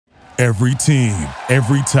Every team,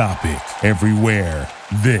 every topic, everywhere.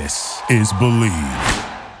 This is Believe.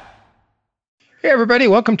 Hey, everybody.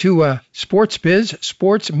 Welcome to Sports Biz,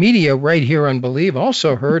 Sports Media right here on Believe.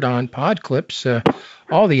 Also heard on Podclips,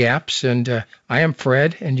 all the apps. And I am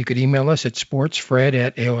Fred, and you could email us at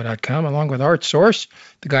sportsfred@aol.com, along with Art Source,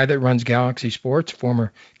 the guy that runs Galaxy Sports,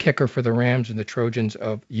 former kicker for the Rams and the Trojans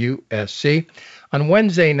of USC. On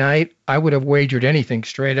Wednesday night, I would have wagered anything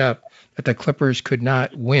straight up that the Clippers could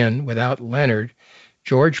not win without Leonard.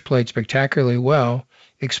 George played spectacularly well.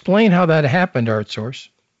 Explain how that happened, Art Source.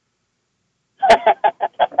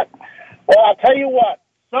 Well, I'll tell you what.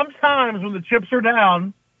 Sometimes when the chips are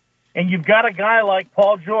down and you've got a guy like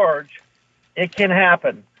Paul George, it can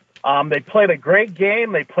happen. They played a great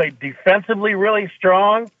game. They played defensively really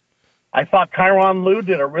strong. I thought Tyronn Lue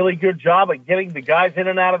did a really good job at getting the guys in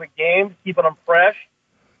and out of the game, keeping them fresh.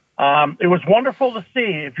 It was wonderful to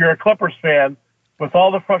see, if you're a Clippers fan, with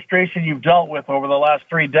all the frustration you've dealt with over the last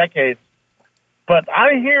 3 decades. But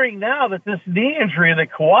I'm hearing now that this knee injury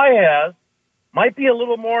that Kawhi has might be a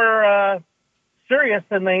little more serious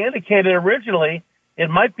than they indicated originally.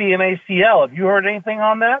 It might be an ACL. Have you heard anything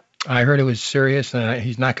on that? I heard it was serious, and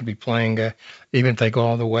he's not going to be playing, even if they go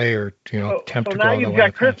all the way or attempt to go all the way. So now you've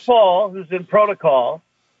got Chris Paul, who's in protocol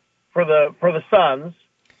for the Suns,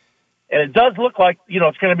 and it does look like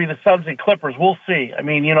it's going to be the Suns and Clippers. We'll see. I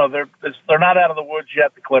mean, they're not out of the woods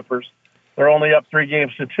yet. The Clippers, they're only up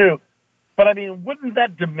 3-2. But I mean, wouldn't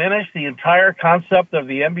that diminish the entire concept of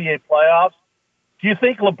the NBA playoffs? Do you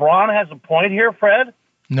think LeBron has a point here, Fred?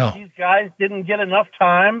 No. These guys didn't get enough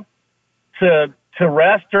time to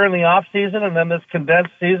rest during the off season and then this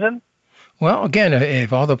condensed season? Well, again,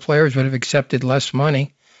 if all the players would have accepted less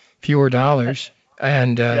money, fewer dollars,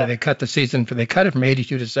 and they cut the season, they cut it from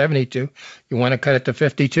 82 to 72. You want to cut it to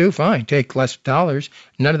 52? Fine, take less dollars.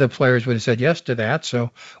 None of the players would have said yes to that,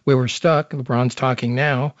 so we were stuck. LeBron's talking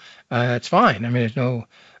now. It's fine. I mean, there's no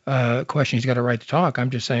question he's got a right to talk.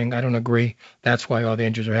 I'm just saying I don't agree. That's why all the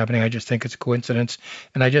injuries are happening. I just think it's a coincidence.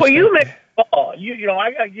 And I just you make a call.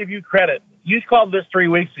 I got to give you credit. You called this 3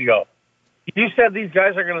 weeks ago. You said these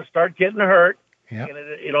guys are going to start getting hurt. Yeah. And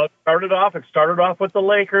it started off with the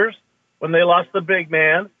Lakers when they lost the big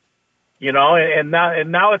man. And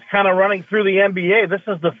now it's kind of running through the NBA. This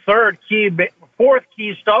is the fourth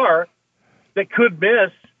key star that could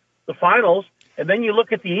miss the finals. And then you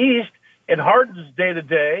look at the East, and Harden's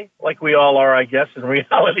day-to-day, like we all are, I guess, in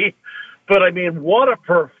reality. But, I mean, what a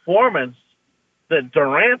performance that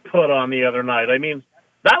Durant put on the other night. I mean,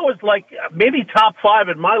 that was like maybe top 5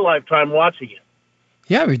 in my lifetime watching it.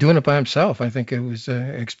 Yeah, he's doing it by himself. I think it was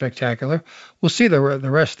spectacular. We'll see the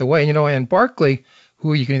rest of the way. And Barkley,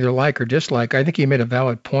 who you can either like or dislike, I think he made a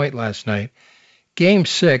valid point last night. Game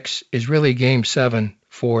 6 is really Game 7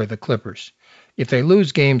 for the Clippers. If they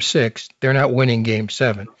lose Game 6, they're not winning Game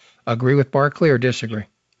 7. Agree with Barkley or disagree?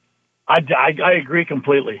 I agree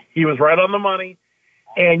completely. He was right on the money.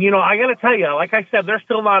 And, I got to tell you, like I said, they're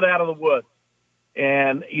still not out of the woods.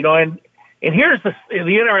 And, and here's the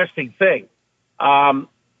interesting thing. I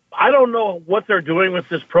don't know what they're doing with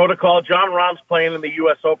this protocol. John Rahm's playing in the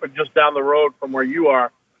U.S. Open just down the road from where you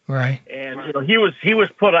are. Right. And, he was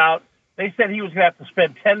put out. They said he was going to have to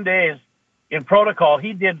spend 10 days in protocol.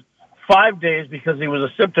 He did 5 days because he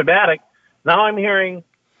was asymptomatic. Now I'm hearing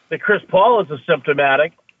that Chris Paul is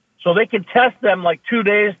asymptomatic, so they can test them like 2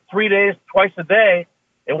 days, 3 days, twice a day.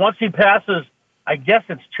 And once he passes, I guess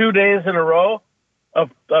it's 2 days in a row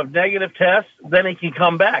of negative tests, then he can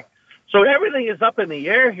come back. So everything is up in the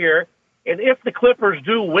air here. And if the Clippers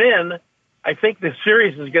do win, I think the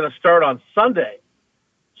series is going to start on Sunday.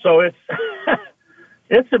 So it's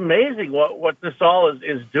it's amazing what this all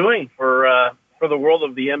is doing for the world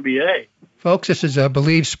of the NBA. Folks, this is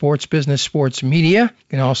Believe Sports Business Sports Media. You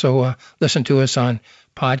can also listen to us on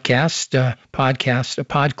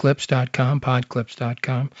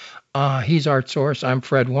podclips.com. He's Art Source. I'm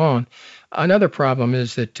Fred Wone. Another problem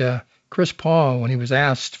is that Chris Paul, when he was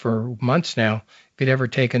asked for months now if he'd ever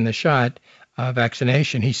taken the shot,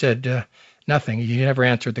 vaccination, he said nothing. He never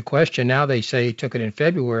answered the question. Now they say he took it in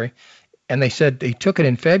February, and they said he took it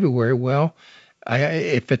in February. Well,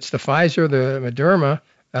 if it's the Pfizer or the Moderna,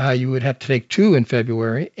 you would have to take 2 in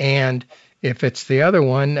February, and if it's the other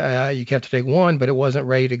one, you have to take 1, but it wasn't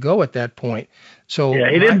ready to go at that point. So yeah,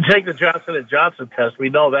 he didn't take the Johnson & Johnson test. We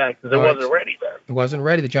know that because it wasn't ready then. It wasn't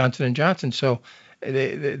ready, the Johnson & Johnson. So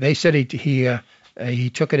they said he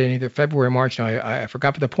took it in either February or March. Now, I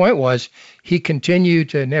forgot, but the point was he continued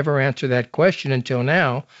to never answer that question until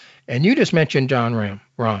now. And you just mentioned John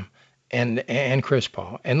Rahm and Chris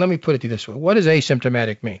Paul. And let me put it to you this way. What does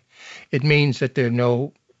asymptomatic mean? It means that there are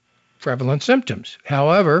no prevalent symptoms.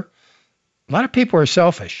 However, A lot of people are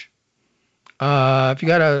selfish. If you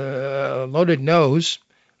got a loaded nose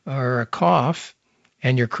or a cough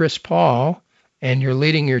and you're Chris Paul and you're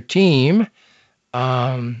leading your team,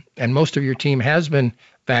 and most of your team has been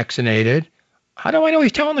vaccinated, how do I know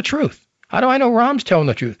he's telling the truth? How do I know Rahm's telling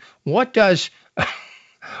the truth? What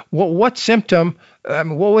symptom,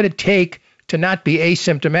 what would it take to not be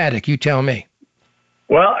asymptomatic? You tell me.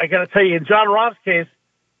 Well, I got to tell you, in John Rahm's case,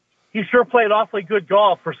 he sure played awfully good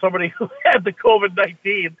golf for somebody who had the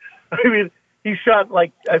COVID-19. I mean, he shot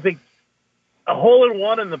I think a hole in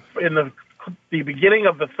one in the beginning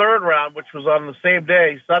of the third round, which was on the same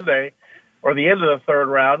day, Sunday, or the end of the third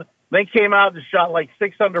round. Then came out and shot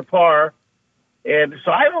 6 under par. And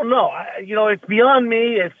so I don't know. It's beyond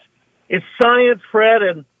me. It's science, Fred,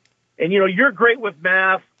 and you're great with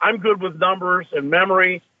math. I'm good with numbers and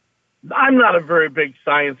memory. I'm not a very big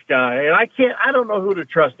science guy, and I don't know who to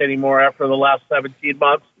trust anymore after the last 17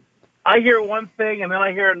 months. I hear one thing, and then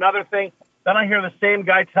I hear another thing. Then I hear the same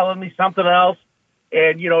guy telling me something else.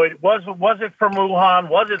 And, was it from Wuhan?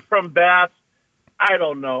 Was it from bats? I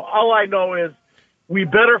don't know. All I know is we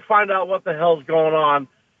better find out what the hell's going on,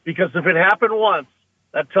 because if it happened once,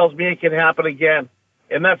 that tells me it can happen again.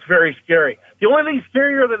 And that's very scary. The only thing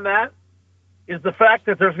scarier than that is the fact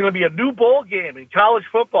that there's going to be a new bowl game in college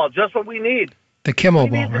football, just what we need. The Kimmel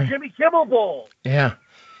Bowl, right? The Jimmy Kimmel Bowl. Yeah.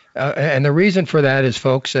 And the reason for that is,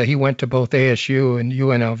 folks, he went to both ASU and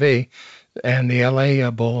UNLV, and the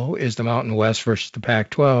LA Bowl is the Mountain West versus the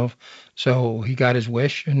Pac-12. So he got his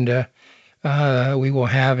wish, and we will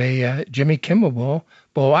have a Jimmy Kimmel Bowl.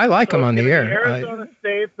 I like him on the air. Arizona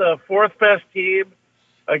State, the fourth best team,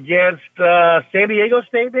 against San Diego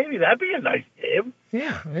State, maybe. That'd be a nice game.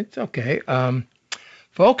 Yeah, it's okay.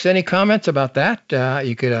 Folks, any comments about that?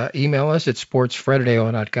 You could email us at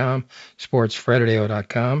sportsfred@AOL.com,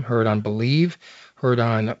 sportsfred@AOL.com. Heard on Believe, heard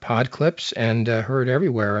on Podclips, and heard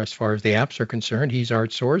everywhere as far as the apps are concerned. He's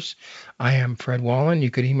Art Source. I am Fred Wallen.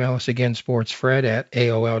 You could email us again,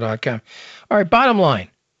 sportsfred@AOL.com. All right, bottom line.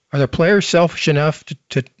 Are the players selfish enough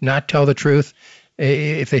to not tell the truth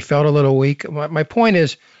if they felt a little weak? My point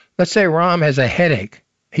is, let's say Rahm has a headache.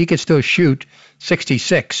 He could still shoot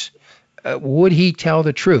 66. Would he tell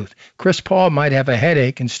the truth? Chris Paul might have a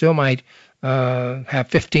headache and still might have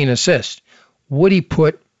 15 assists. Would he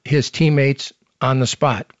put his teammates on the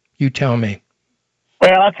spot? You tell me.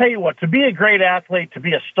 Well, I'll tell you what, to be a great athlete, to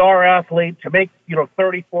be a star athlete, to make,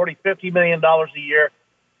 $30, $40, $50 million a year,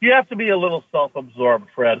 you have to be a little self-absorbed,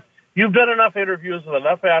 Fred. You've done enough interviews with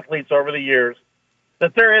enough athletes over the years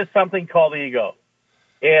that there is something called ego.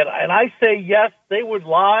 And I say, yes, they would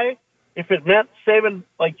lie if it meant saving,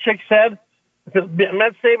 like Chick said, if it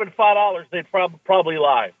meant saving $5, they'd probably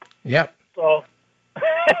lie. Yep. So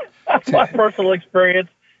that's my personal experience.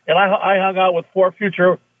 And I hung out with 4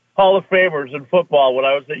 future Hall of Famers in football when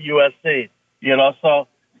I was at USC, so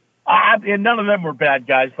and none of them were bad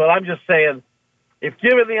guys, but I'm just saying, if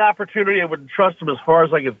given the opportunity, I would trust them as far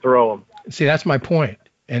as I could throw them. See, that's my point,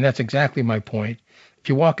 and that's exactly my point. If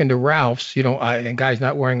you walk into Ralph's, and a guy's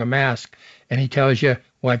not wearing a mask, and he tells you,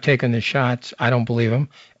 well, I've taken the shots, I don't believe him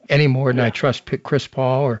any more than I trust Chris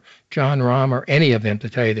Paul or John Rahm or any of them, to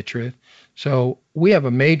tell you the truth. So we have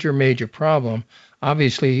a major, major problem.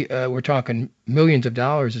 Obviously, we're talking millions of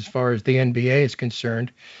dollars as far as the NBA is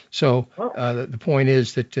concerned. So the point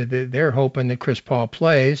is that they're hoping that Chris Paul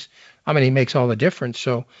plays. I mean, he makes all the difference.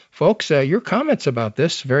 So, folks, your comments about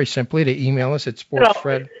this, very simply, to email us at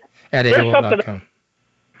sportsfred@AOL.com.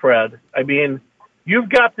 Fred, I mean, you've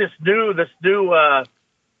got this new,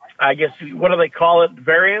 I guess, what do they call it,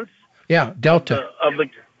 variants? Yeah, Delta.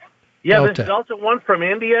 This Delta one from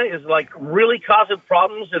India is really causing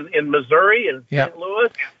problems in Missouri and St. Louis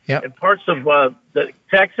and parts of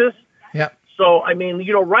Texas. Yeah. So, I mean,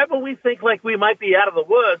 right when we think we might be out of the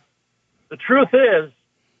woods, the truth is,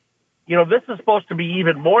 this is supposed to be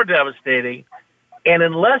even more devastating. And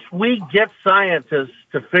unless we get scientists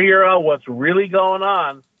to figure out what's really going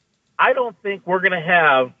on, I don't think we're going to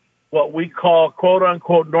have what we call quote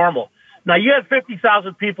unquote normal. Now, you had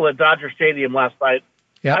 50,000 people at Dodger Stadium last night.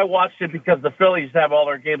 Yeah. I watched it because the Phillies have all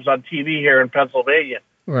their games on TV here in Pennsylvania.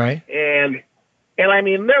 Right. And I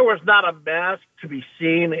mean, there was not a mask to be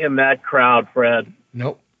seen in that crowd, Fred.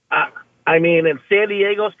 Nope. I mean, and San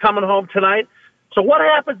Diego's coming home tonight. So what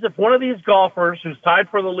happens if one of these golfers who's tied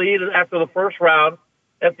for the lead after the first round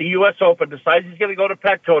at the U.S. Open decides he's going to go to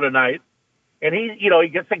Petco tonight, and he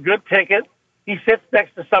gets a good ticket, he sits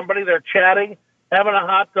next to somebody, they're chatting, having a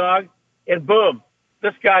hot dog, and boom,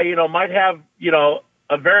 this guy, might have,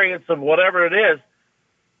 a variance of whatever it is.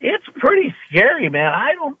 It's pretty scary, man.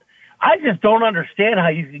 I just don't understand how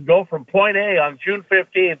you can go from point A on June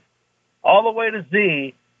 15th all the way to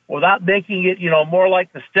Z without making it, more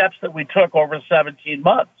like the steps that we took over 17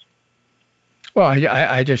 months. Well,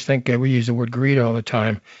 I just think we use the word greed all the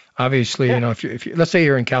time. Obviously, if you, let's say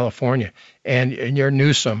you're in California and you're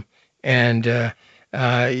Newsom and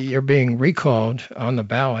you're being recalled on the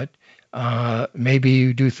ballot, maybe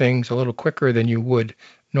you do things a little quicker than you would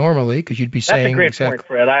normally because you'd be saying. That's a great point,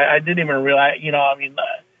 Fred. I didn't even realize.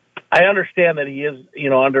 I understand that he is,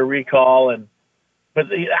 under recall, but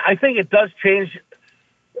I think it does change,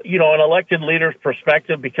 an elected leader's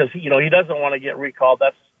perspective because he doesn't want to get recalled.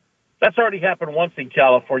 That's already happened once in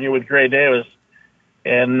California with Gray Davis,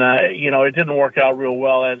 and it didn't work out real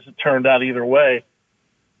well as it turned out either way.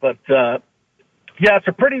 But it's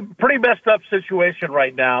a pretty messed up situation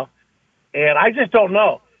right now, and I just don't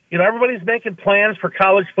know. Everybody's making plans for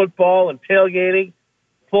college football and tailgating,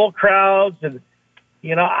 full crowds, and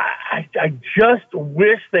I just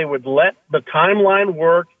wish they would let the timeline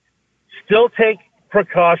work, still take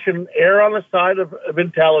precaution, err on the side of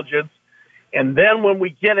intelligence. And then when we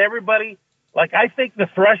get everybody, I think the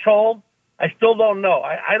threshold, I still don't know.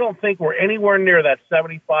 I don't think we're anywhere near that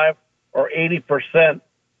 75 or 80%,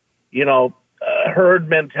 herd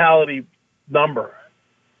mentality number.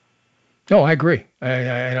 No, I agree.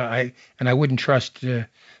 I wouldn't trust.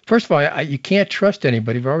 First of all, you can't trust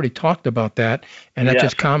anybody. We've already talked about that, and that's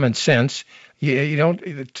just common sense. You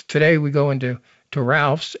don't. Today we go into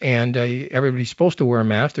Ralph's, and everybody's supposed to wear a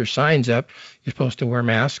mask. There's signs up. You're supposed to wear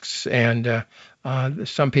masks, and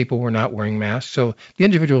some people were not wearing masks. So the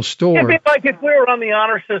individual store. It'd be like if we were on the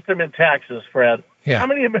honor system in taxes, Fred. Yeah. How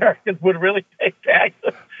many Americans would really pay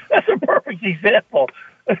taxes? That's a perfect example.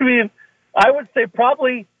 I mean, I would say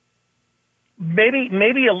probably.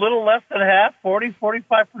 Maybe a little less than half,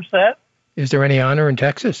 40-45%. Is there any honor in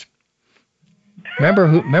Texas? Remember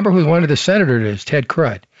who one of the senators is? Ted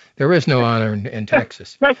Cruz. There is no honor in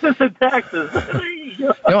Texas. Texas and Texas.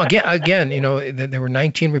 No, again, there were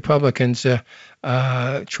 19 Republicans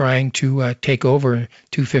trying to take over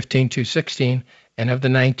 215, 216, and of the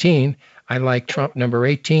 19, I like Trump number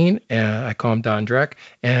 18. I call him Don Dreck,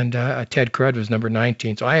 and Ted Cruz was number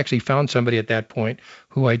 19. So I actually found somebody at that point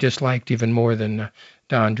who I disliked even more than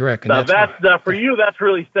Don Dreck. And now for you, that's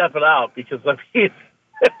really stepping out because I mean.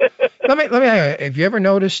 let me. Have you ever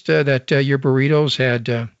noticed that your burritos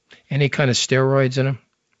had any kind of steroids in them?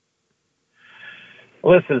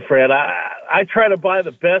 Listen, Fred, I try to buy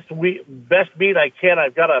the best meat I can.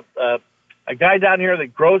 I've got a guy down here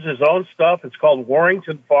that grows his own stuff. It's called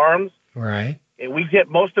Warrington Farms. Right. And we get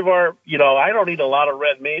most of our, I don't eat a lot of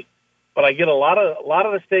red meat, but I get a lot of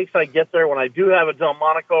the steaks I get there when I do have a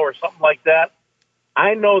Delmonico or something like that.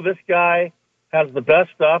 I know this guy has the best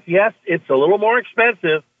stuff. Yes, it's a little more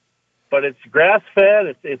expensive, but it's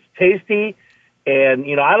grass-fed, it's tasty, and,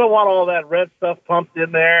 I don't want all that red stuff pumped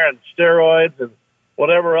in there and steroids and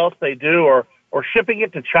whatever else they do, or shipping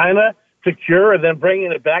it to China to cure and then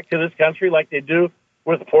bringing it back to this country like they do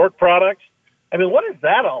with pork products. I mean, what is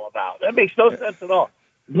that all about? That makes no sense at all.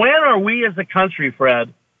 When are we as a country,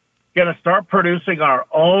 Fred, going to start producing our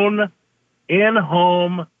own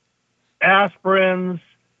in-home aspirins,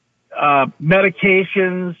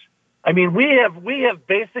 medications? I mean, we have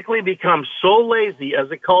basically become so lazy as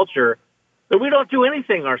a culture that we don't do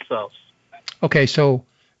anything ourselves. Okay, so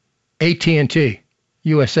AT&T,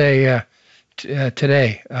 USA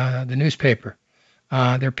Today, the newspaper,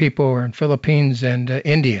 their people are in Philippines and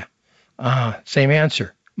India. Same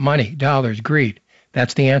answer. Money, dollars, greed.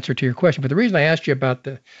 That's the answer to your question. But the reason I asked you about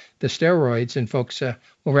the steroids, and folks,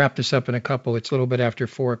 we'll wrap this up in a couple. It's a little bit after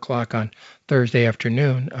 4 o'clock on Thursday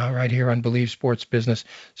afternoon, right here on Believe Sports Business,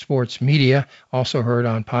 Sports Media. Also heard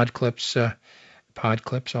on Podclips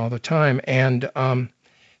all the time. And the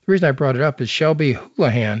reason I brought it up is Shelby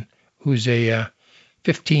Houlihan, who's a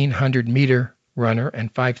 1,500-meter runner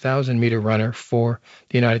and 5,000-meter runner for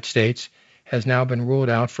the United States, has now been ruled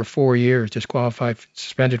out for 4 years, disqualified,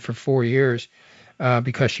 suspended for 4 years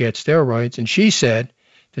because she had steroids. And she said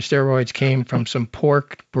the steroids came from some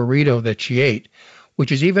pork burrito that she ate,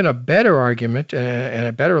 which is even a better argument and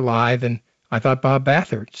a better lie than I thought Bob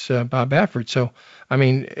Baffert. So, I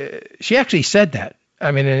mean, she actually said that.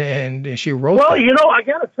 I mean, and she wrote Well, that. I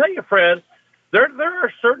got to tell you, Fred, there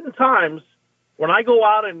are certain times when I go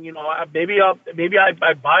out and, maybe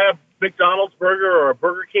I buy a McDonald's burger or a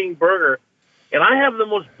Burger King burger, and I have the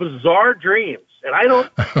most bizarre dreams. And I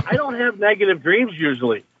don't have negative dreams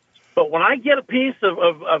usually. But when I get a piece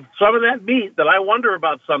of some of that meat that I wonder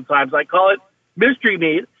about sometimes, I call it mystery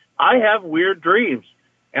meat, I have weird dreams.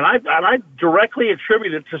 And I directly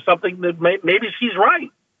attribute it to something that maybe she's right.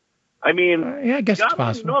 I mean, yeah, I guess God it's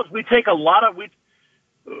possible. knows we take a lot of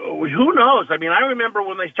who knows? I mean, I remember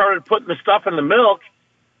when they started putting the stuff in the milk,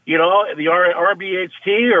 the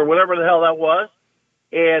RBHT or whatever the hell that was.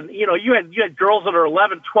 And, you had girls that are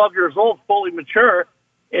 11, 12 years old, fully mature.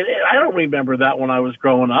 And I don't remember that when I was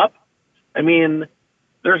growing up. I mean,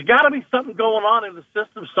 there's got to be something going on in the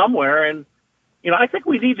system somewhere. And, I think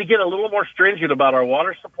we need to get a little more stringent about our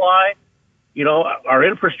water supply, our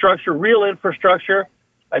infrastructure, real infrastructure.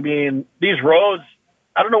 I mean, these roads,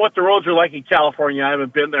 I don't know what the roads are like in California. I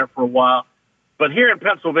haven't been there for a while. But here in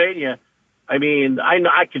Pennsylvania, I mean,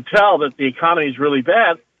 I can tell that the economy is really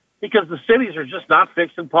bad because the cities are just not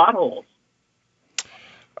fixing potholes.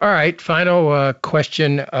 All right, final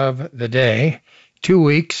question of the day. 2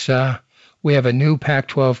 weeks, we have a new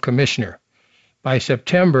Pac-12 commissioner. By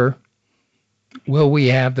September, will we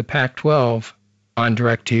have the Pac-12 on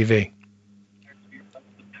DirecTV?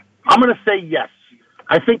 I'm going to say yes.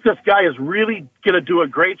 I think this guy is really going to do a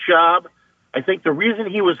great job. I think the reason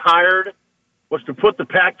he was hired was to put the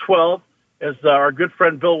Pac-12, as our good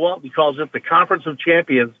friend Bill Walton calls it, the Conference of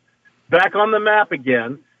Champions, back on the map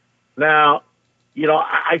again. Now,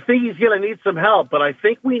 I think he's going to need some help, but I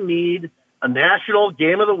think we need a national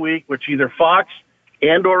game of the week, which either Fox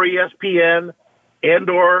and or ESPN and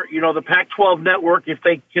or, the Pac-12 network, if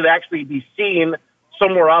they could actually be seen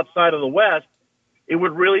somewhere outside of the West, it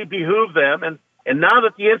would really behoove them. And now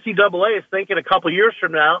that the NCAA is thinking a couple years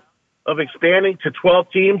from now of expanding to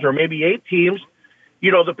 12 teams or maybe 8 teams,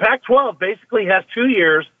 the Pac-12 basically has 2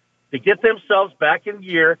 years to get themselves back in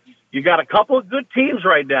gear. You got a couple of good teams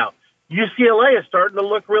right now. UCLA is starting to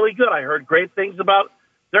look really good. I heard great things about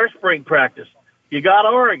their spring practice. You got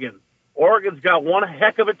Oregon. Oregon's got one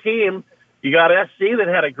heck of a team. You got SC that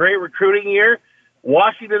had a great recruiting year.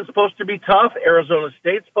 Washington's supposed to be tough. Arizona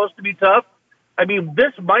State's supposed to be tough. I mean,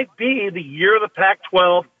 this might be the year the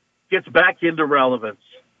Pac-12 gets back into relevance.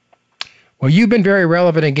 Well, you've been very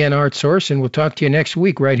relevant again, Art Source, and we'll talk to you next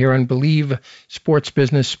week right here on Believe Sports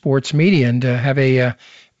Business, Sports Media, and have a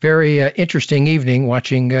very interesting evening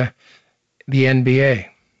watching the NBA.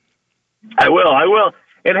 I will.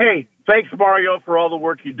 And, hey, thanks, Mario, for all the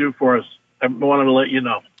work you do for us. I wanted to let you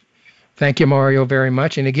know. Thank you, Mario, very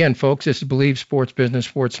much. And again, folks, this is Believe Sports Business,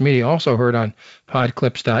 Sports Media, also heard on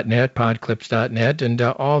podclips.net, and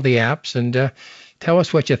all the apps. And tell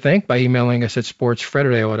us what you think by emailing us at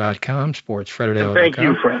sportsfred@aol.com, sportsfred@aol.com. Thank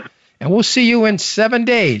you, Fred. And we'll see you in 7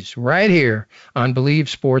 days right here on Believe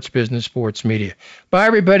Sports Business, Sports Media. Bye,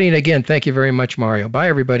 everybody. And again, thank you very much, Mario. Bye,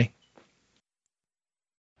 everybody.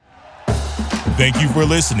 Thank you for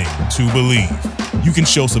listening to Believe. You can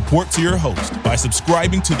show support to your host by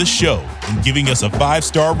subscribing to the show and giving us a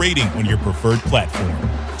 5-star rating on your preferred platform.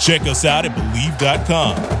 Check us out at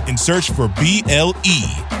Believe.com and search for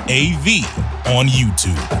BLEAV on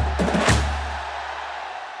YouTube.